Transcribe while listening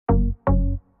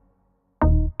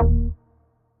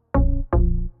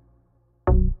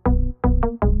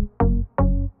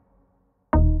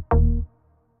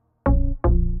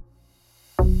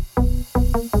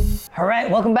Alright,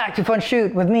 welcome back to Fun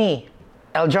Shoot with me,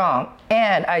 Jong.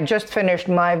 And I just finished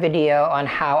my video on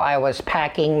how I was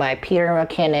packing my Peter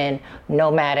McKinnon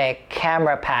Nomadic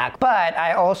camera pack. But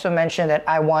I also mentioned that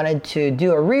I wanted to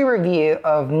do a re-review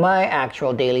of my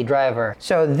actual daily driver.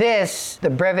 So this, the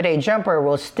Brevite Jumper,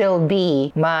 will still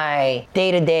be my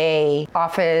day-to-day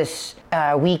office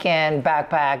weekend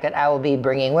backpack that I will be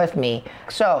bringing with me.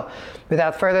 So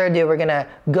without further ado, we're gonna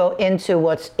go into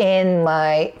what's in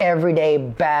my everyday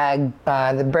bag.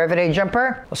 The Brevite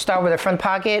Jumper. We'll start with the front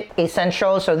pocket,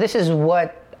 essentials. So this is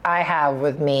what I have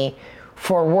with me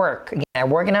for work. Again, I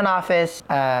work in an office.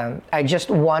 I just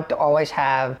want to always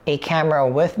have a camera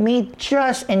with me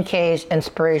just in case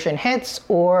inspiration hits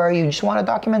or you just want to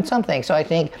document something. So I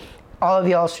think all of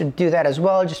y'all should do that as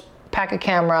well. Just pack a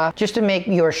camera just to make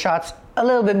your shots a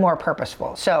little bit more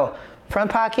purposeful. So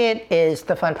front pocket is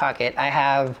the fun pocket. I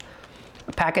have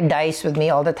a pack of dice with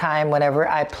me all the time. Whenever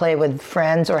I play with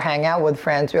friends or hang out with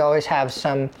friends, we always have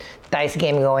some dice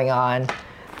game going on.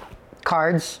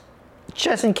 Cards,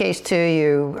 just in case too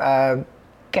you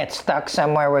get stuck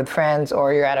somewhere with friends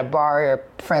or you're at a bar or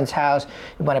a friend's house,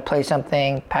 you want to play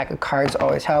something, pack of cards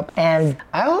always help. And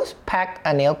I always pack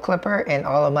a nail clipper in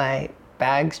all of my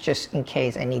bags just in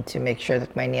case I need to make sure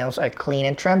that my nails are clean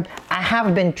and trimmed. I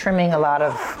have been trimming a lot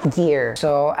of gear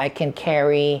so I can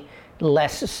carry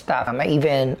less stuff. I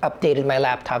even updated my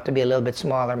laptop to be a little bit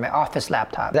smaller, my office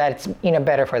laptop. That's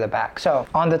better for the back. So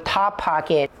on the top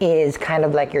pocket is kind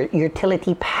of like your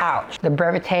utility pouch. The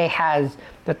Brevite has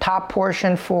the top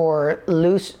portion for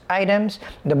loose items,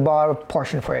 the bottom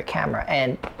portion for your camera.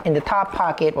 And in the top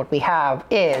pocket, what we have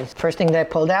is, first thing that I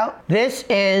pulled out, this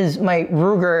is my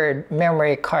Ruger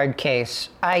memory card case.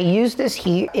 I use this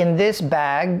here in this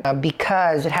bag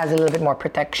because it has a little bit more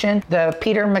protection. The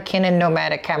Peter McKinnon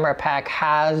Nomadic camera pack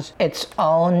has its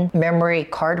own memory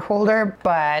card holder,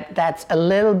 but that's a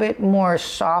little bit more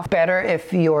soft, better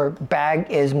if your bag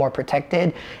is more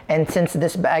protected. And since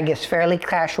this bag is fairly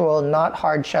casual, not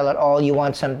hard shell at all, you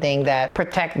want something that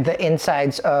protect the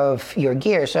insides of your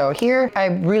gear. So here, I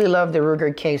really love the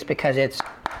Ruger case because it's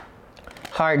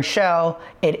hard shell.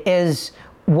 It is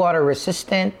water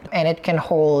resistant and it can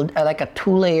hold like a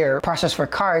 2-layer process for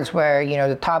cards where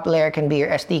the top layer can be your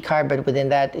SD card, but within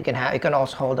that it can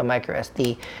also hold a micro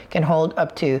SD. It can hold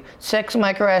up to 6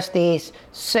 micro SDs,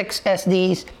 6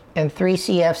 SDs, and 3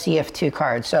 CF/CF2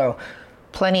 cards. So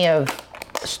plenty of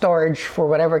storage for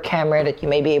whatever camera that you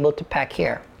may be able to pack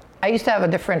here. I used to have a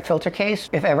different filter case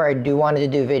if ever I wanted to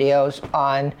do videos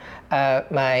on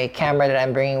my camera that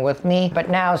I'm bringing with me. But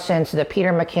now since the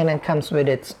Peter McKinnon comes with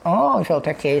its own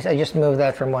filter case, I just moved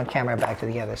that from one camera bag to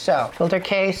the other. So filter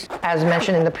case, as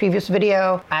mentioned in the previous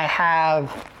video, I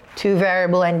have 2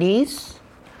 variable NDs,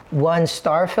 1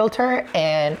 star filter,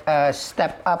 and a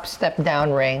step up, step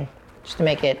down ring, just to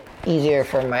make it easier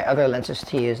for my other lenses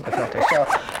to use the filter. So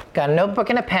got a notebook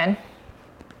and a pen.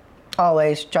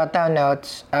 Always jot down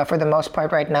notes. For the most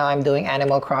part right now I'm doing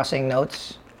Animal Crossing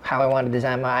notes, how I want to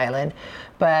design my island.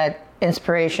 But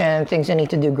inspiration, things I need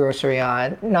to do grocery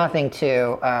on, nothing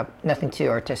too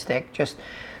artistic. Just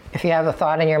if you have a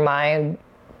thought in your mind,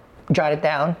 jot it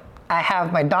down. I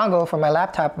have my dongle for my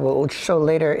laptop, which we'll show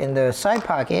later in the side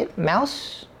pocket.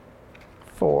 Mouse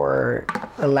for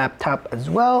the laptop as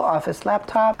well, office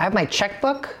laptop. I have my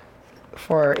checkbook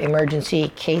for emergency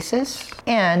cases.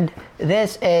 And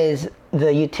this is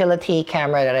the utility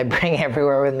camera that I bring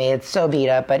everywhere with me. It's so beat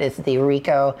up, but it's the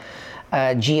Ricoh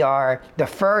GR, the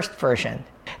first version.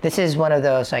 This is one of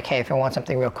those, like, hey, if I want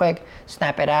something real quick,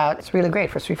 snap it out. It's really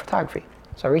great for street photography.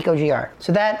 So Ricoh GR.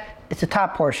 So that is the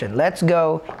top portion. Let's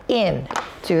go in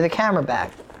to the camera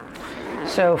bag.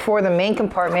 So for the main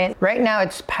compartment, right now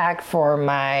it's packed for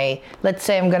my, let's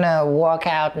say I'm gonna walk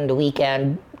out on the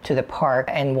weekend to the park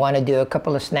and want to do a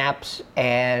couple of snaps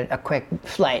and a quick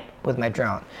flight with my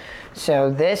drone. So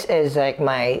this is like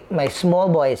my small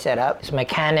boy setup. It's my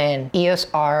Canon EOS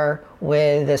R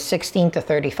with the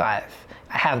 16-35. I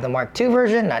have the Mark II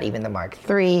version, not even the Mark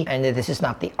III, and this is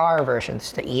not the R version, this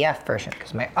is the EF version,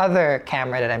 because my other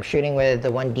camera that I'm shooting with, the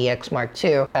 1DX Mark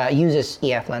II, uses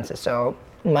EF lenses, so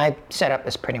my setup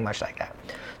is pretty much like that.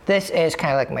 This is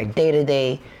kind of like my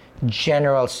day-to-day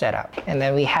general setup. And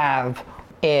then we have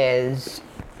is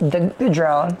the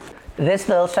drone. This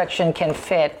little section can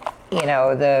fit,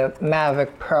 the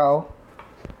Mavic Pro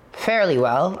fairly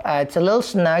well. It's a little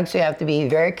snug, so you have to be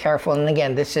very careful. And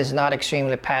again, this is not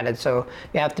extremely padded, so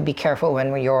you have to be careful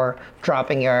when you're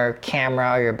dropping your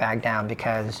camera or your bag down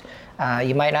because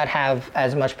you might not have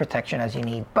as much protection as you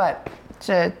need. But it's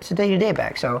a day-to-day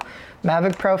bag. So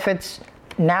Mavic Pro fits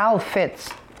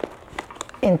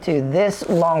into this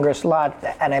longer slot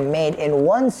that I made in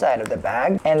one side of the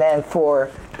bag. And then for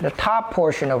the top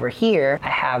portion over here, I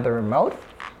have the remote,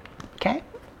 okay?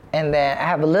 And then I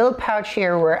have a little pouch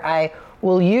here where I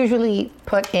will usually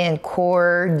put in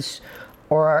cords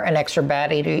or an extra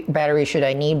battery should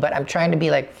I need, but I'm trying to be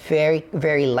like very,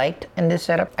 very light in this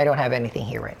setup. I don't have anything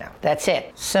here right now. That's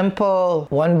it. Simple,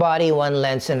 one body, one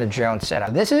lens, and a drone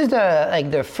setup. This is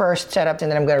the first setup,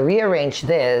 and then I'm gonna rearrange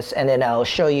this, and then I'll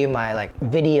show you my like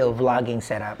video vlogging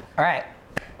setup. All right.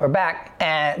 We're back,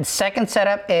 and second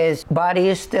setup is body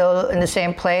is still in the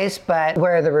same place, but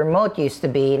where the remote used to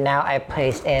be, now I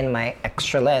placed in my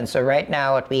extra lens. So right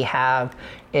now what we have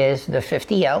is the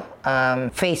 50L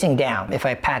facing down if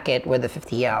I pack it with the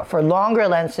 50L. For longer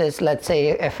lenses, let's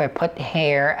say if I put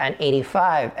here an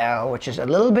 85L, which is a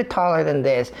little bit taller than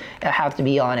this, it'll have to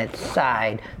be on its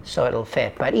side so it'll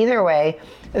fit. But either way,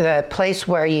 the place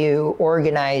where you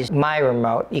organize my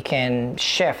remote, you can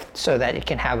shift so that it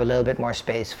can have a little bit more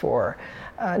space for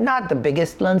not the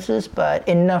biggest lenses, but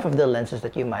enough of the lenses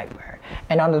that you might wear.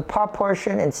 And on the top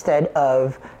portion, instead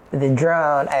of the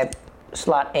drone, I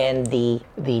slot in the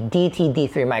DT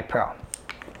D3 Mic Pro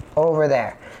over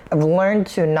there. I've learned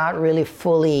to not really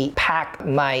fully pack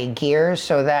my gear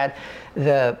so that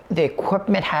the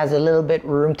equipment has a little bit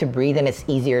room to breathe and it's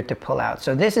easier to pull out.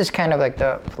 So this is kind of like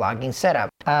the vlogging setup.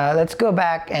 Let's go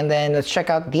back and then let's check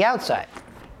out the outside.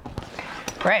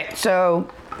 Right, so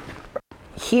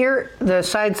here, the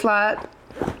side slot,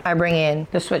 I bring in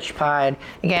the switch pod.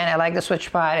 Again, I like the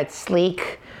switch pod, it's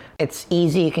sleek. It's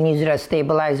easy, you can use it as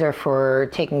stabilizer for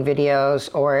taking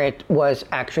videos, or it was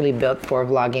actually built for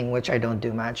vlogging, which I don't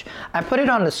do much. I put it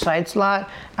on the side slot.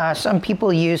 Some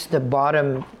people use the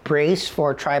bottom brace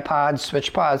for tripods,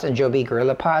 switch pods, and Joby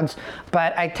Gorilla pods,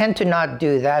 but I tend to not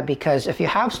do that because if you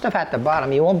have stuff at the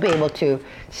bottom, you won't be able to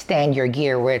stand your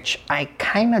gear, which I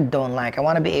kind of don't like. I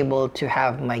want to be able to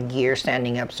have my gear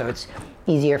standing up so it's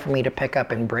easier for me to pick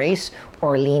up and brace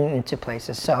or lean into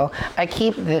places. So I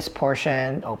keep this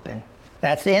portion open.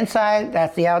 That's the inside,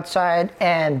 that's the outside,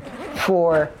 and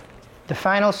for the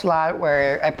final slot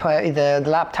where I put the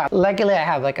laptop, luckily I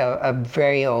have like a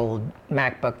very old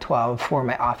MacBook 12 for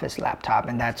my office laptop,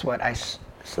 and that's what I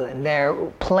slid in there.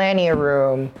 Plenty of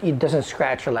room, it doesn't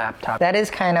scratch your laptop. That is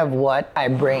kind of what I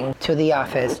bring to the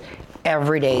office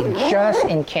every day, just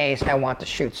in case I want to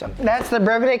shoot something. That's the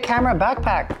Brevite camera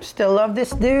backpack. Still love this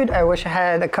dude. I wish I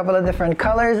had a couple of different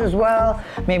colors as well.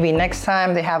 Maybe next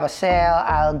time they have a sale,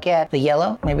 I'll get the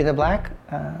yellow, maybe the black.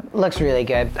 Looks really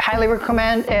good. Highly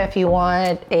recommend if you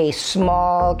want a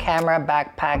small camera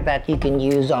backpack that you can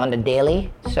use on the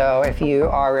daily. So if you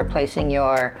are replacing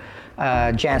your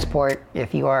JanSport,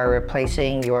 if you are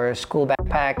replacing your school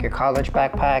backpack, your college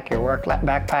backpack, your work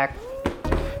backpack,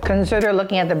 consider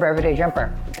looking at the Brevite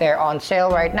Jumper. They're on sale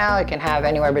right now. You can have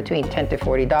anywhere between $10 to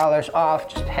 $40 off.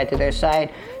 Just head to their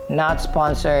site. Not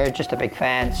sponsored, just a big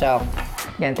fan. So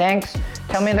again, thanks.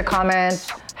 Tell me in the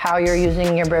comments how you're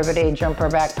using your Brevite Jumper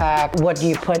backpack. What do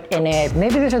you put in it?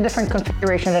 Maybe there's a different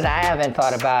configuration that I haven't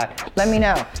thought about. Let me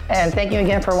know. And thank you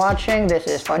again for watching. This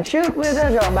is Fun Shoot with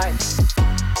Jong. Bye.